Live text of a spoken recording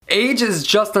Age is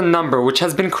just a number which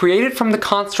has been created from the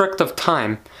construct of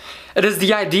time. It is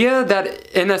the idea that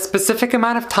in a specific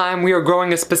amount of time we are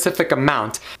growing a specific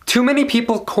amount. Too many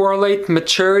people correlate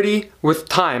maturity with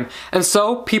time, and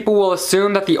so people will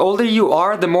assume that the older you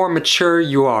are, the more mature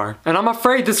you are. And I'm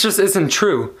afraid this just isn't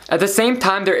true. At the same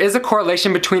time, there is a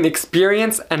correlation between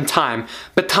experience and time,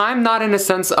 but time not in a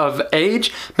sense of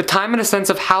age, but time in a sense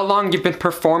of how long you've been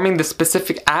performing the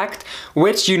specific act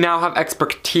which you now have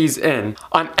expertise in.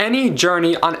 On any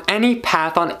journey, on any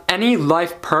path, on any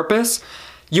life purpose,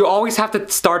 you always have to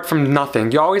start from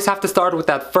nothing. You always have to start with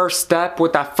that first step,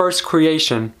 with that first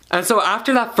creation. And so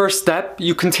after that first step,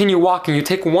 you continue walking. You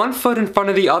take one foot in front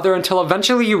of the other until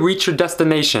eventually you reach your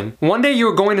destination. One day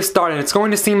you're going to start and it's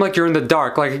going to seem like you're in the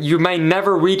dark, like you may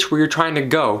never reach where you're trying to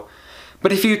go.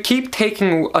 But if you keep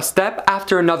taking a step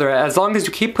after another, as long as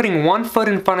you keep putting one foot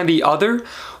in front of the other,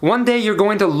 one day you're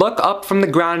going to look up from the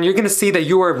ground and you're going to see that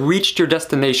you have reached your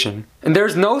destination. And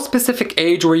there's no specific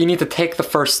age where you need to take the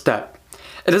first step.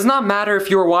 It does not matter if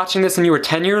you were watching this and you were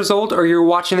 10 years old or you were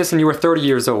watching this and you were 30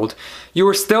 years old. You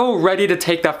were still ready to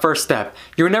take that first step.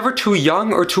 You were never too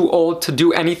young or too old to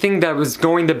do anything that was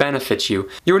going to benefit you.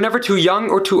 You were never too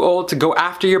young or too old to go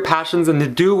after your passions and to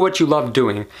do what you love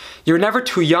doing. You were never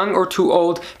too young or too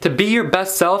old to be your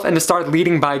best self and to start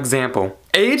leading by example.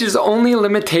 Age is only a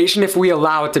limitation if we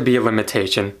allow it to be a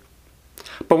limitation.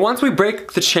 But once we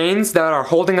break the chains that are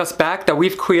holding us back, that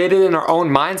we've created in our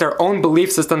own minds, our own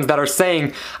belief systems that are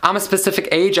saying, I'm a specific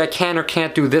age, I can or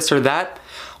can't do this or that.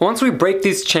 Once we break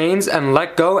these chains and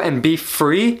let go and be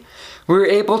free, we're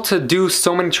able to do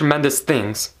so many tremendous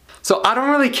things. So I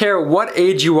don't really care what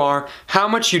age you are, how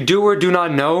much you do or do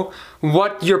not know,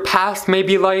 what your past may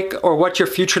be like, or what your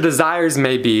future desires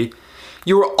may be.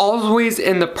 You are always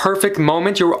in the perfect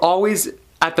moment, you are always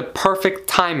at the perfect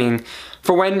timing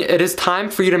for when it is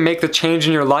time for you to make the change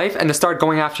in your life and to start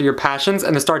going after your passions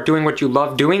and to start doing what you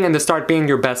love doing and to start being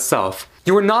your best self.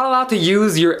 You are not allowed to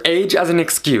use your age as an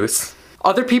excuse.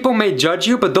 Other people may judge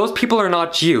you, but those people are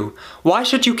not you. Why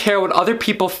should you care what other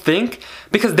people think?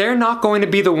 Because they're not going to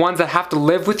be the ones that have to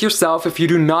live with yourself if you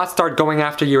do not start going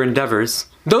after your endeavors.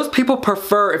 Those people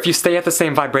prefer if you stay at the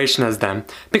same vibration as them.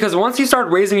 Because once you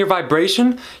start raising your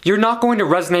vibration, you're not going to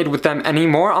resonate with them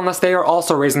anymore unless they are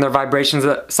also raising their vibrations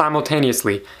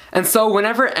simultaneously. And so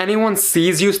whenever anyone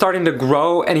sees you starting to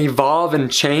grow and evolve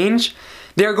and change,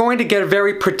 they're going to get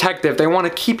very protective. They want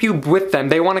to keep you with them.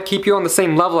 They want to keep you on the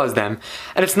same level as them.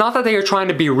 And it's not that they are trying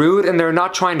to be rude and they're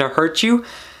not trying to hurt you.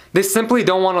 They simply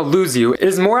don't want to lose you. It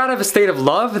is more out of a state of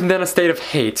love than a state of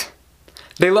hate.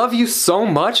 They love you so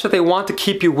much that they want to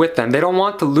keep you with them. They don't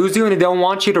want to lose you and they don't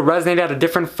want you to resonate at a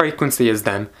different frequency as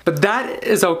them. But that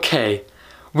is okay.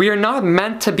 We are not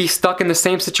meant to be stuck in the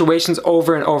same situations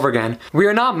over and over again. We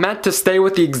are not meant to stay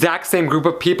with the exact same group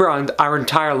of people our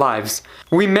entire lives.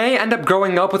 We may end up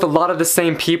growing up with a lot of the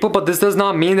same people, but this does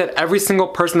not mean that every single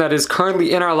person that is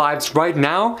currently in our lives right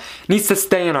now needs to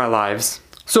stay in our lives.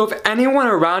 So if anyone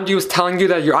around you is telling you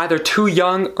that you're either too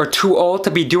young or too old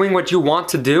to be doing what you want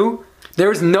to do, there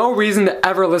is no reason to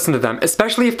ever listen to them,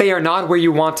 especially if they are not where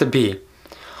you want to be.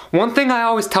 One thing I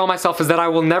always tell myself is that I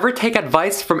will never take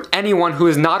advice from anyone who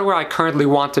is not where I currently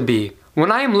want to be.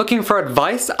 When I am looking for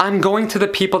advice, I'm going to the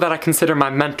people that I consider my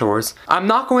mentors. I'm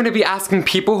not going to be asking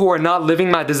people who are not living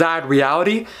my desired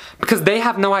reality because they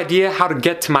have no idea how to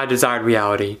get to my desired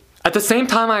reality. At the same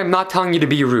time, I am not telling you to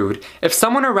be rude. If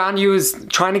someone around you is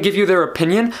trying to give you their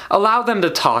opinion, allow them to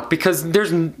talk because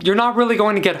you're not really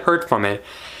going to get hurt from it.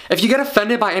 If you get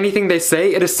offended by anything they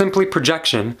say, it is simply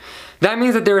projection. That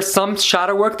means that there is some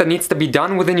shadow work that needs to be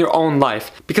done within your own life.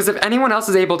 Because if anyone else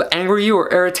is able to anger you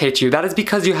or irritate you, that is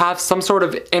because you have some sort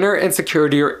of inner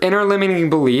insecurity or inner limiting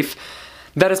belief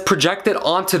that is projected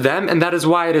onto them, and that is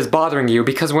why it is bothering you.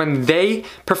 Because when they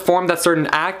perform that certain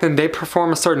act and they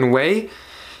perform a certain way,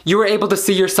 you are able to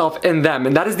see yourself in them,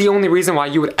 and that is the only reason why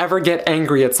you would ever get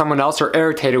angry at someone else or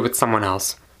irritated with someone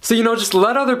else. So just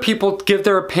let other people give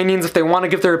their opinions if they want to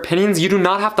give their opinions. You do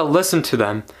not have to listen to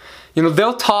them.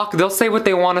 They'll talk, they'll say what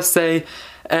they want to say,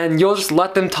 and you'll just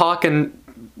let them talk and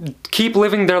keep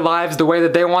living their lives the way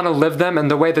that they want to live them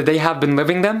and the way that they have been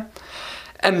living them.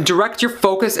 And direct your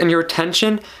focus and your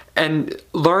attention and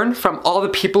learn from all the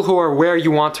people who are where you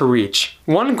want to reach.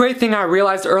 One great thing I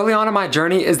realized early on in my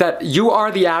journey is that you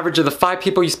are the average of the 5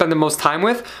 people you spend the most time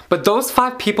with, but those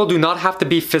 5 people do not have to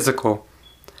be physical.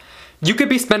 You could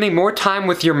be spending more time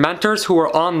with your mentors who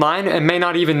are online and may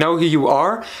not even know who you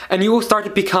are, and you will start to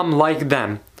become like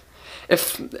them.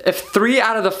 If 3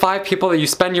 out of the 5 people that you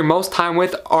spend your most time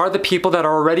with are the people that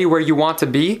are already where you want to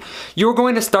be, you're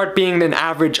going to start being an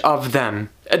average of them.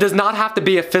 It does not have to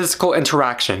be a physical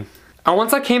interaction. And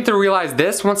once I came to realize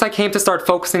this, once I came to start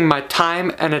focusing my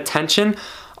time and attention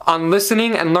on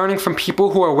listening and learning from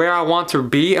people who are where I want to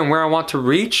be and where I want to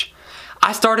reach,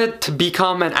 I started to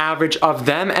become an average of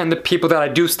them and the people that I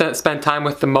do spend time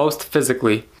with the most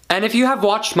physically. And if you have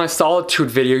watched my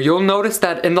solitude video, you'll notice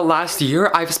that in the last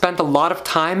year, I've spent a lot of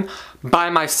time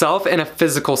by myself in a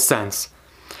physical sense.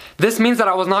 This means that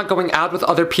I was not going out with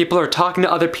other people or talking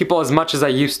to other people as much as I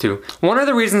used to. One of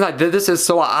the reasons I did this is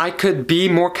so I could be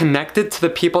more connected to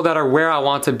the people that are where I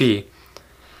want to be.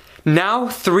 Now,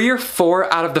 3 or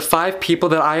 4 out of the 5 people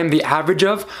that I am the average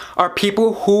of are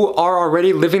people who are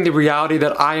already living the reality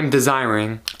that I am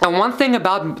desiring. And one thing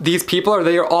about these people are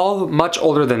they are all much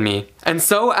older than me. And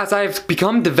so as I've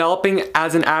become developing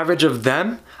as an average of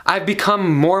them, I've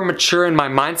become more mature in my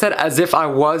mindset as if I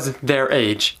was their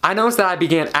age. I noticed that I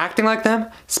began acting like them,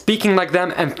 speaking like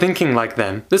them, and thinking like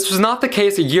them. This was not the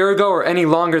case a year ago or any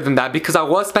longer than that because I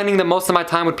was spending the most of my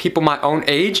time with people my own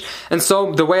age, and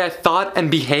so the way I thought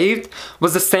and behaved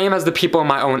was the same as the people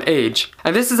my own age.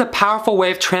 And this is a powerful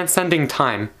way of transcending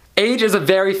time. Age is a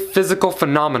very physical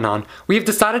phenomenon. We've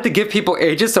decided to give people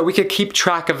ages so we could keep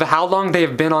track of how long they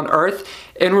have been on Earth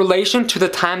in relation to the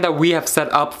time that we have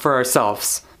set up for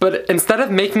ourselves. But instead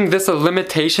of making this a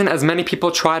limitation as many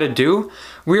people try to do,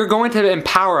 we are going to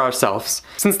empower ourselves.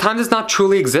 Since time does not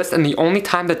truly exist and the only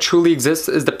time that truly exists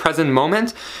is the present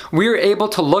moment, we are able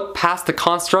to look past the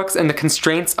constructs and the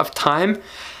constraints of time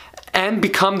and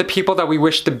become the people that we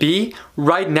wish to be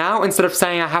right now instead of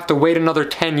saying I have to wait another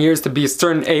 10 years to be a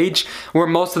certain age where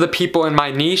most of the people in my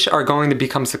niche are going to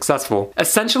become successful.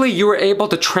 Essentially, you are able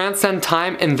to transcend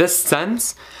time in this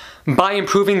sense by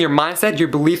improving your mindset, your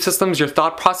belief systems, your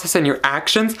thought process, and your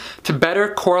actions to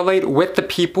better correlate with the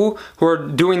people who are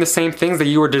doing the same things that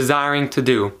you are desiring to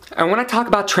do. And when I talk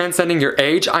about transcending your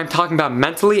age, I'm talking about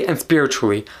mentally and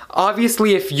spiritually.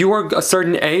 Obviously, if you are a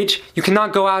certain age, you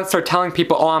cannot go out and start telling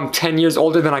people, oh, I'm 10 years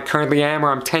older than I currently am, or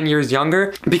I'm 10 years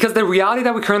younger, because the reality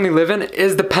that we currently live in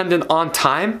is dependent on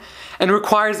time and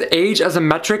requires age as a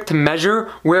metric to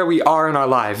measure where we are in our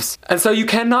lives. And so you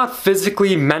cannot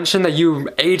physically mention that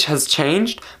your age has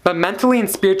changed, but mentally and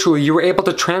spiritually you were able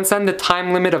to transcend the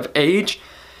time limit of age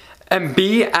and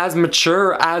be as mature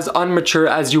or as unmature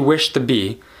as you wish to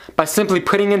be, by simply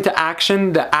putting into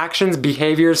action the actions,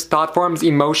 behaviors, thought forms,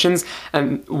 emotions,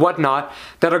 and whatnot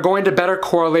that are going to better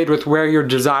correlate with where your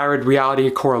desired reality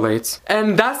correlates.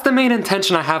 And that's the main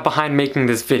intention I have behind making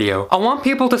this video. I want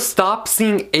people to stop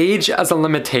seeing age as a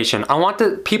limitation. I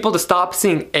want people to stop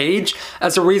seeing age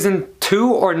as a reason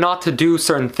to or not to do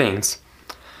certain things.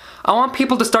 I want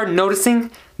people to start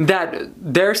noticing that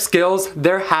their skills,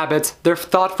 their habits, their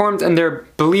thought forms, and their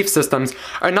belief systems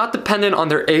are not dependent on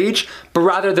their age, but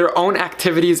rather their own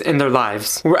activities in their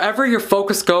lives. Wherever your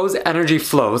focus goes, energy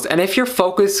flows. And if your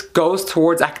focus goes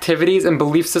towards activities and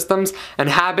belief systems and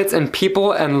habits and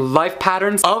people and life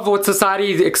patterns of what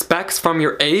society expects from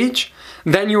your age,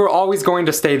 then you are always going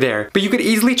to stay there. But you could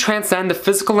easily transcend the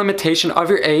physical limitation of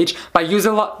your age by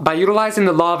utilizing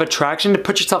the law of attraction to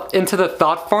put yourself into the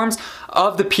thought forms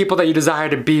of the people that you desire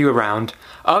to be around,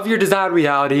 of your desired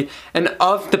reality, and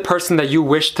of the person that you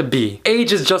wish to be.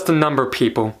 Age is just a number,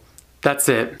 people. That's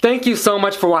it. Thank you so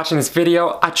much for watching this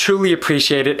video. I truly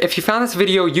appreciate it. If you found this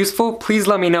video useful, please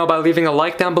let me know by leaving a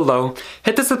like down below.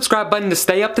 Hit the subscribe button to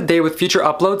stay up to date with future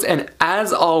uploads, and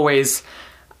as always,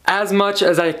 as much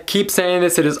as I keep saying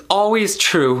this, it is always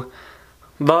true.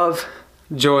 Love,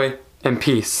 joy, and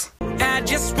peace.